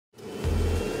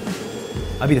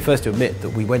I'd be the first to admit that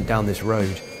we went down this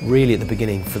road really at the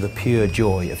beginning for the pure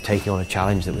joy of taking on a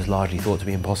challenge that was largely thought to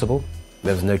be impossible.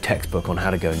 There was no textbook on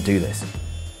how to go and do this.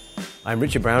 I'm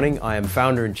Richard Browning. I am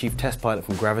founder and chief test pilot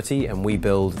from Gravity, and we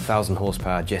build 1,000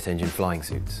 horsepower jet engine flying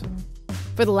suits.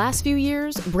 For the last few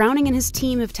years, Browning and his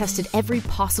team have tested every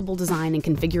possible design and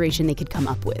configuration they could come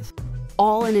up with,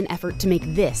 all in an effort to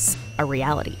make this a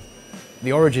reality.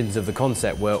 The origins of the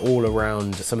concept were all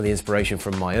around some of the inspiration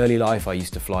from my early life. I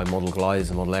used to fly model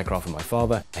gliders and model aircraft with my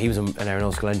father. He was an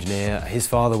aeronautical engineer. His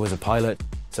father was a pilot,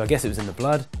 so I guess it was in the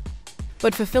blood.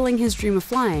 But fulfilling his dream of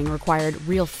flying required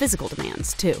real physical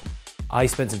demands, too. I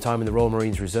spent some time in the Royal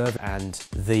Marines Reserve, and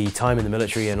the time in the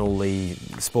military and all the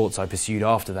sports I pursued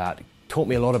after that taught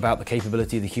me a lot about the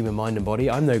capability of the human mind and body.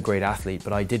 I'm no great athlete,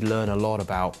 but I did learn a lot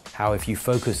about how if you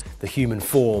focus the human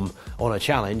form on a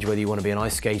challenge, whether you want to be an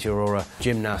ice skater or a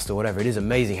gymnast or whatever, it is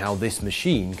amazing how this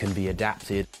machine can be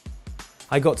adapted.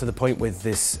 I got to the point with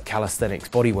this calisthenics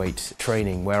bodyweight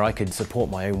training where I could support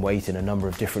my own weight in a number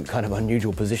of different kind of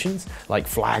unusual positions, like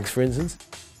flags, for instance.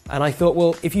 And I thought,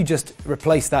 well, if you just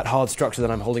replace that hard structure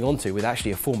that I'm holding onto with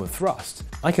actually a form of thrust,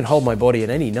 I can hold my body in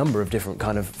any number of different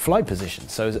kind of flight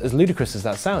positions. So as ludicrous as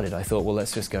that sounded, I thought, well,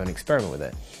 let's just go and experiment with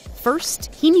it.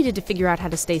 First, he needed to figure out how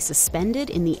to stay suspended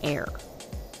in the air.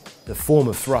 The form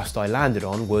of thrust I landed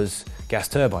on was gas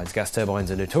turbines. Gas turbines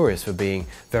are notorious for being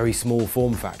very small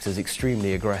form factors,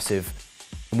 extremely aggressive.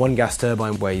 One gas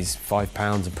turbine weighs 5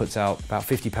 pounds and puts out about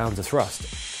 50 pounds of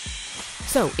thrust.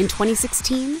 So, in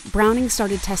 2016, Browning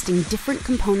started testing different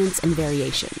components and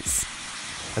variations.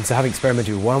 And so having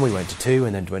experimented with 1, we went to 2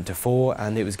 and then went to 4,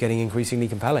 and it was getting increasingly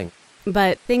compelling.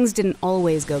 But things didn't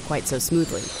always go quite so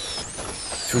smoothly.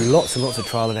 Through lots and lots of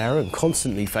trial and error and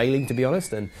constantly failing, to be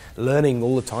honest, and learning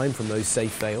all the time from those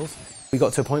safe fails, we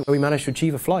got to a point where we managed to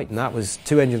achieve a flight, and that was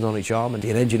 2 engines on each arm and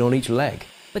an engine on each leg.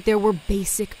 But there were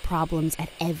basic problems at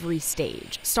every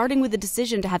stage, starting with the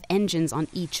decision to have engines on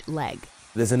each leg.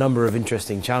 There's a number of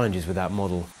interesting challenges with that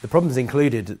model. The problems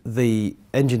included the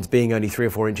engines being only 3 or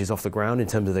 4 inches off the ground in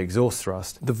terms of the exhaust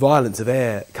thrust, the violence of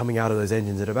air coming out of those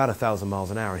engines at about 1,000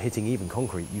 miles an hour and hitting even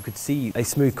concrete. You could see a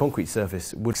smooth concrete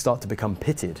surface would start to become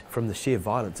pitted from the sheer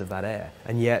violence of that air.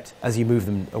 And yet, as you move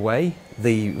them away,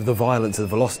 the violence of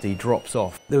the velocity drops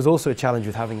off. There was also a challenge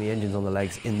with having the engines on the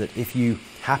legs in that if you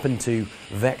happen to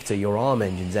vector your arm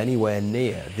engines anywhere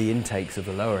near the intakes of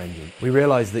the lower engine, we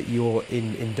realized that your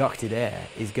inducted air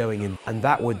is going in, and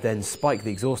that would then spike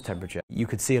the exhaust temperature. You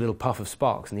could see a little puff of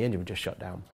sparks and the engine would just shut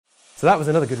down. So that was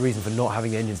another good reason for not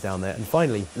having the engines down there. And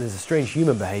finally, there's a strange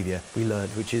human behavior we learned,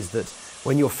 which is that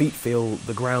when your feet feel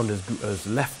the ground has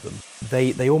left them,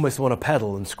 they almost want to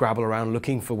pedal and scrabble around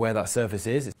looking for where that surface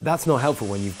is. That's not helpful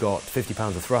when you've got 50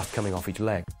 pounds of thrust coming off each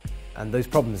leg. And those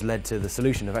problems led to the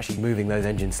solution of actually moving those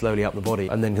engines slowly up the body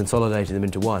and then consolidating them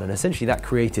into one. And essentially that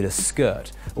created a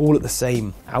skirt, all at the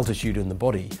same altitude in the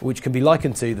body, which can be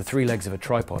likened to the 3 legs of a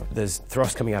tripod. There's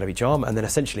thrust coming out of each arm and then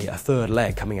essentially a 3rd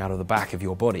leg coming out of the back of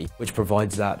your body, which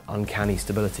provides that uncanny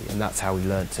stability. And that's how we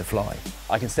learned to fly.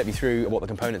 I can step you through what the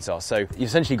components are. So you've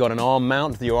essentially got an arm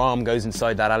mount. Your arm goes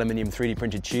inside that aluminium 3D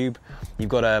printed tube. You've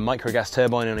got a micro gas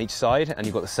turbine on each side, and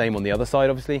you've got the same on the other side,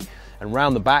 obviously. And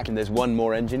round the back, and there's one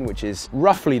more engine, which is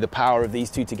roughly the power of these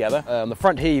two together. On the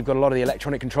front here, you've got a lot of the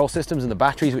electronic control systems and the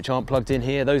batteries, which aren't plugged in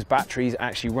here. Those batteries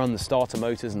actually run the starter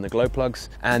motors and the glow plugs.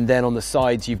 And then on the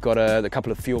sides, you've got a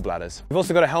couple of fuel bladders. We've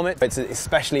also got a helmet. It's an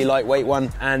especially lightweight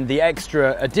one. And the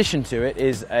extra addition to it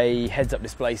is a heads-up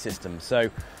display system. So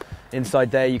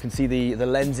inside there, you can see the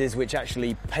lenses, which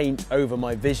actually paint over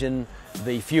my vision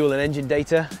the fuel and engine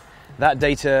data. That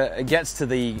data gets to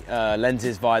the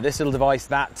lenses via this little device.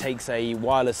 That takes a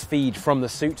wireless feed from the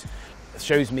suit. It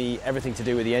shows me everything to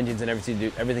do with the engines and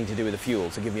everything to do with the fuel,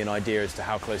 to give me an idea as to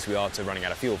how close we are to running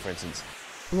out of fuel, for instance.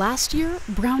 Last year,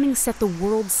 Browning set the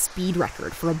world's speed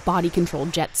record for a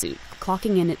body-controlled jet suit,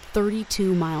 clocking in at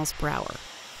 32 miles per hour.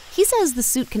 He says the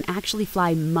suit can actually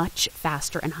fly much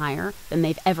faster and higher than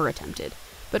they've ever attempted.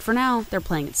 But for now, they're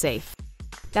playing it safe.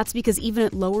 That's because even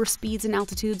at lower speeds and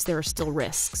altitudes, there are still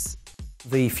risks.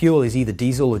 The fuel is either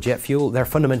diesel or jet fuel. They're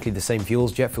fundamentally the same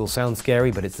fuels. Jet fuel sounds scary,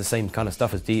 but it's the same kind of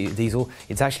stuff as diesel.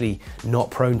 It's actually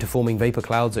not prone to forming vapor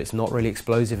clouds. It's not really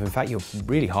explosive. In fact, you're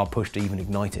really hard pushed to even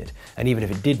ignite it. And even if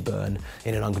it did burn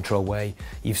in an uncontrolled way,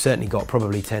 you've certainly got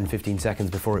probably 10-15 seconds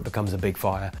before it becomes a big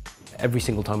fire. Every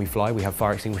single time we fly, we have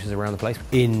fire extinguishers around the place.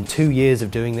 In 2 years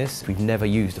of doing this, we've never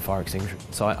used a fire extinguisher.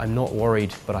 So I'm not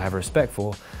worried, but I have respect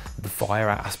for the fire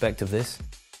aspect of this.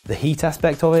 The heat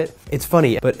aspect of it, it's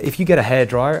funny, but if you get a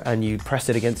hairdryer and you press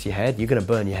it against your head, you're going to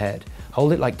burn your head.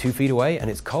 Hold it like 2 feet away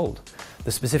and it's cold.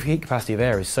 The specific heat capacity of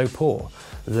air is so poor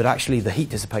that actually the heat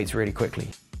dissipates really quickly.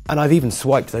 And I've even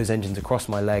swiped those engines across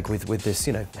my leg with this,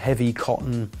 heavy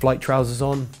cotton flight trousers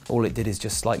on. All it did is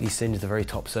just slightly singe the very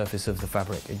top surface of the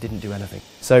fabric. It didn't do anything.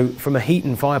 So from a heat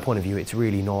and fire point of view, it's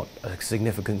really not a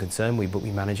significant concern, but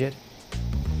we manage it.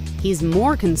 He's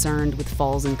more concerned with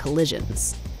falls and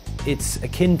collisions. It's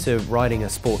akin to riding a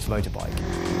sports motorbike.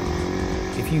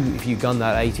 If you gun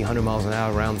that 80, 100 miles an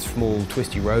hour around small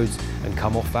twisty roads and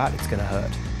come off that, it's going to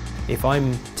hurt. If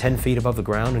I'm 10 feet above the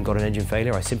ground and got an engine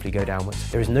failure, I simply go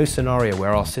downwards. There is no scenario where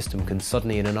our system can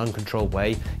suddenly, in an uncontrolled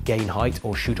way, gain height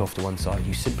or shoot off to one side.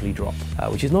 You simply drop,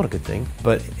 which is not a good thing.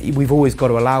 But we've always got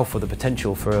to allow for the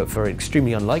potential for an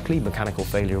extremely unlikely mechanical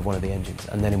failure of one of the engines,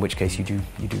 and then in which case you do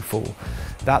fall.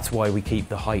 That's why we keep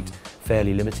the height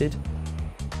fairly limited.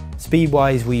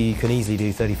 Speed-wise, we can easily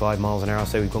do 35 miles an hour,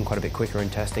 so we've gone quite a bit quicker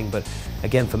in testing, but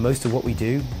again, for most of what we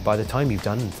do, by the time you've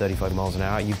done 35 miles an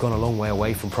hour, you've gone a long way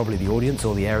away from probably the audience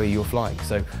or the area you're flying,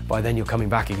 so by then you're coming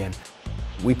back again.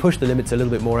 We push the limits a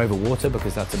little bit more over water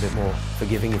because that's a bit more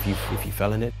forgiving if you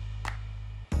fell in it.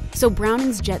 So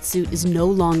Browning's jet suit is no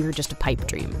longer just a pipe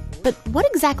dream. But what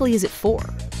exactly is it for?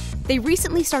 They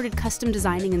recently started custom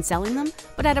designing and selling them,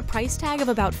 but at a price tag of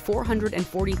about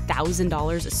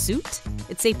 $440,000 a suit,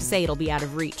 it's safe to say it'll be out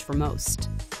of reach for most.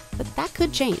 But that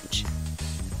could change.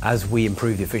 As we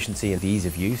improve the efficiency and the ease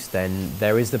of use, then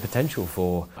there is the potential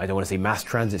for, I don't want to say mass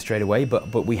transit straight away,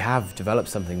 but we have developed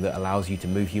something that allows you to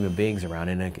move human beings around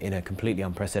in a completely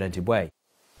unprecedented way.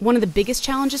 One of the biggest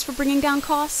challenges for bringing down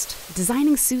cost?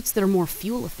 Designing suits that are more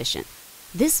fuel efficient.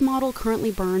 This model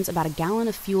currently burns about a gallon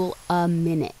of fuel a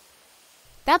minute.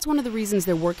 That's one of the reasons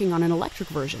they're working on an electric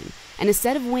version, and a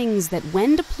set of wings that,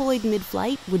 when deployed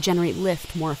mid-flight, would generate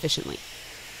lift more efficiently.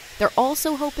 They're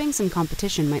also hoping some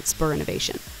competition might spur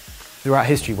innovation. Throughout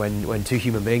history, when two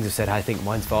human beings have said, I think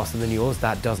mine's faster than yours,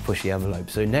 that does push the envelope.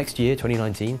 So next year,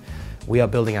 2019, we are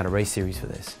building out a race series for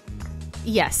this.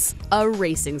 Yes, a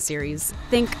racing series.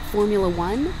 Think Formula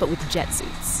One, but with jet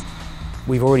suits.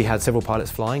 We've already had several pilots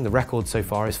flying. The record so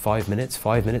far is 5 minutes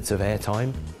of air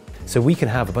time. So we can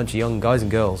have a bunch of young guys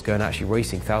and girls go and actually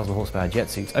racing 1,000 horsepower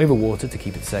jet suits over water to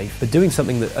keep it safe, but doing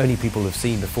something that only people have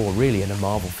seen before really in a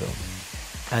Marvel film.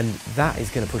 And that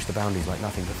is going to push the boundaries like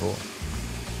nothing before.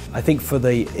 I think for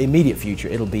the immediate future,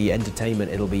 it'll be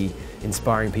entertainment, it'll be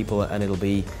inspiring people, and it'll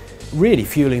be really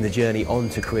fueling the journey on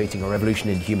to creating a revolution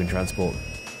in human transport.